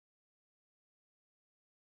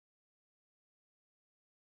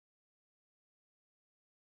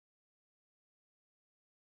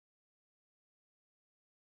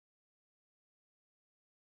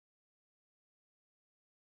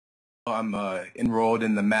I'm enrolled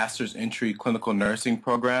in the Master's Entry Clinical Nursing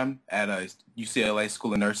program at UCLA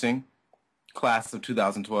School of Nursing, class of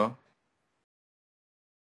 2012.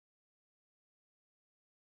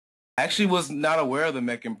 I actually was not aware of the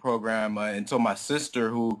MECN program until my sister,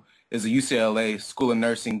 who is a UCLA School of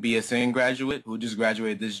Nursing BSN graduate who just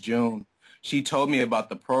graduated this June. She told me about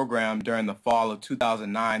the program during the fall of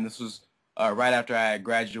 2009. This was right after I had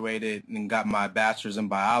graduated and got my bachelor's in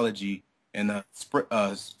biology in the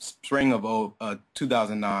spring of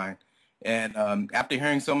 2009. And after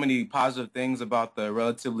hearing so many positive things about the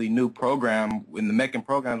relatively new program, when the MECN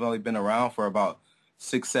program has only been around for about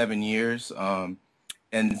 6, 7 years,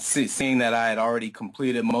 and seeing that I had already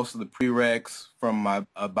completed most of the prereqs from my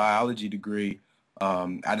biology degree,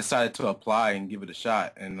 I decided to apply and give it a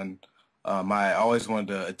shot. And then I always wanted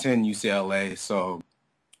to attend UCLA, so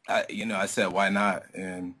I said, why not?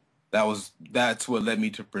 And that's what led me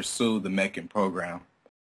to pursue the MECN program.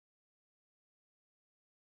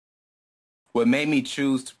 What made me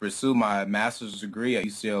choose to pursue my master's degree at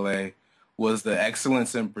UCLA was the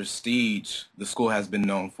excellence and prestige the school has been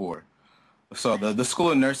known for. So the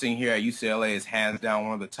School of Nursing here at UCLA is hands down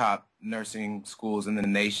one of the top nursing schools in the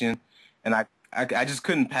nation, and I just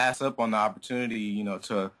couldn't pass up on the opportunity,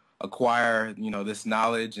 to acquire, this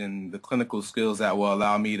knowledge and the clinical skills that will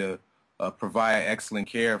allow me to provide excellent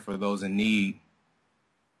care for those in need.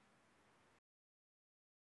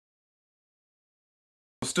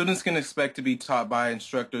 Students can expect to be taught by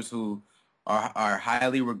instructors who are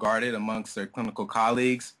highly regarded amongst their clinical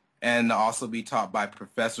colleagues, and also be taught by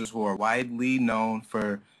professors who are widely known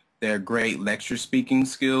for their great lecture speaking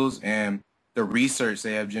skills and the research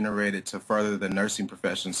they have generated to further the nursing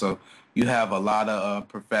profession. So you have a lot of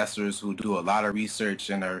professors who do a lot of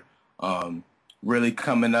research and are really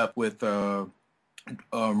coming up with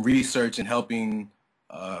research and helping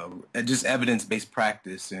just evidence-based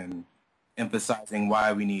practice and emphasizing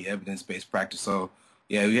why we need evidence-based practice. So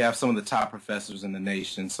yeah, we have some of the top professors in the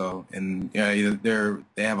nation. So, and they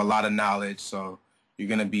have a lot of knowledge. So you're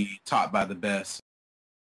going to be taught by the best.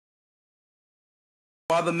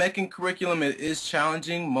 While the MECN curriculum is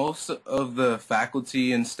challenging, most of the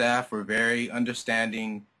faculty and staff are very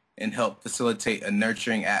understanding and help facilitate a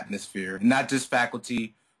nurturing atmosphere. Not just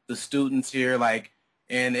faculty, the students here,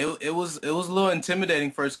 and it was a little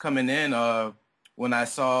intimidating first coming in. When I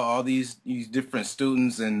saw all these different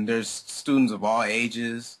students, and there's students of all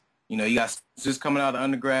ages. You got just coming out of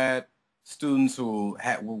undergrad, students who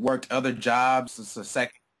worked other jobs. It's a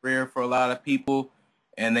second career for a lot of people,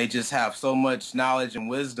 and they just have so much knowledge and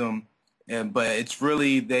wisdom. But it's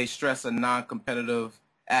really, they stress a non-competitive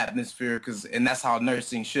atmosphere, and that's how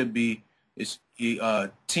nursing should be. It's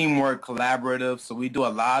teamwork, collaborative. So we do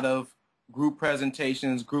a lot of group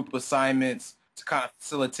presentations, group assignments to kind of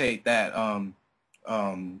facilitate that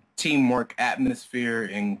teamwork atmosphere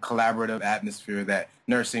and collaborative atmosphere that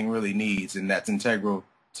nursing really needs, and that's integral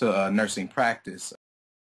to nursing practice.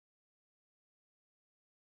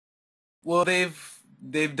 Well,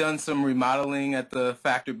 they've done some remodeling at the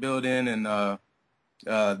Factor building, and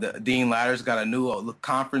the Dean Ladder's got a new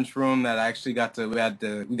conference room that I actually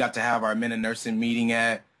we got to have our men in nursing meeting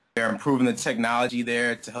at. They're improving the technology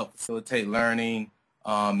there to help facilitate learning.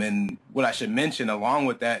 And what I should mention along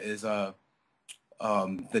with that is the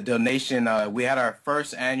donation. We had our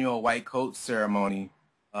first annual white coat ceremony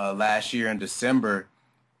last year in December,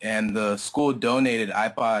 and the school donated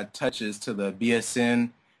iPod Touches to the BSN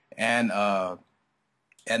and the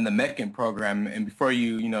MECN program. And before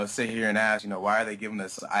you sit here and ask, why are they giving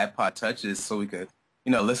us iPod Touches so we could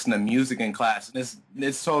listen to music in class? And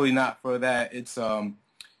it's totally not for that. It's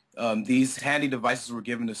these handy devices were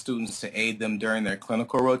given to students to aid them during their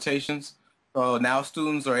clinical rotations. So now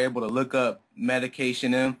students are able to look up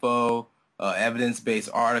medication info, evidence-based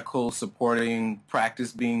articles supporting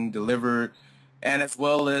practice being delivered, and as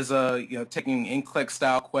well as taking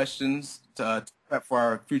NCLEX-style questions to prep for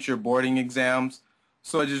our future boarding exams.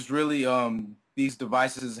 So it just really, these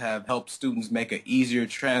devices have helped students make an easier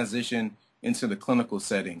transition into the clinical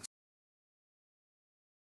settings.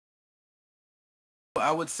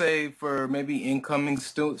 I would say for maybe incoming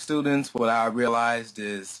students, what I realized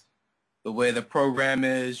is the way the program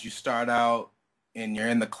is, you start out and you're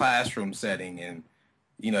in the classroom setting, and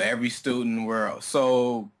every student, we're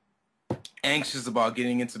so anxious about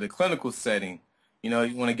getting into the clinical setting. You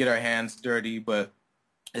want to get our hands dirty, but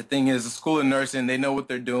the thing is, the School of Nursing, they know what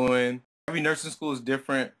they're doing. Every nursing school is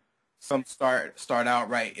different. Some start out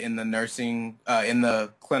right in the nursing, in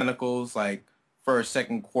the clinicals, like first,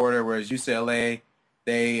 second quarter, whereas UCLA,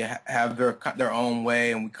 they have their own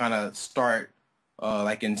way, and we kind of start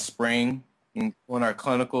like in spring on our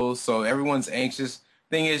clinicals. So everyone's anxious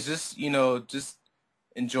thing is just, just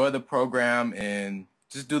enjoy the program and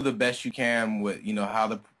just do the best you can with, how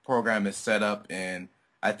the program is set up. And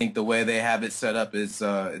I think the way they have it set up is,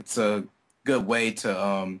 it's a good way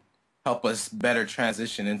to help us better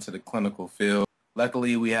transition into the clinical field.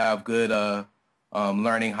 Luckily, we have good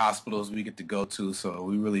learning hospitals we get to go to, so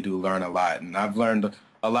we really do learn a lot. And I've learned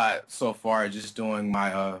a lot so far just doing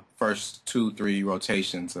my first 2, 3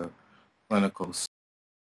 rotations of clinicals.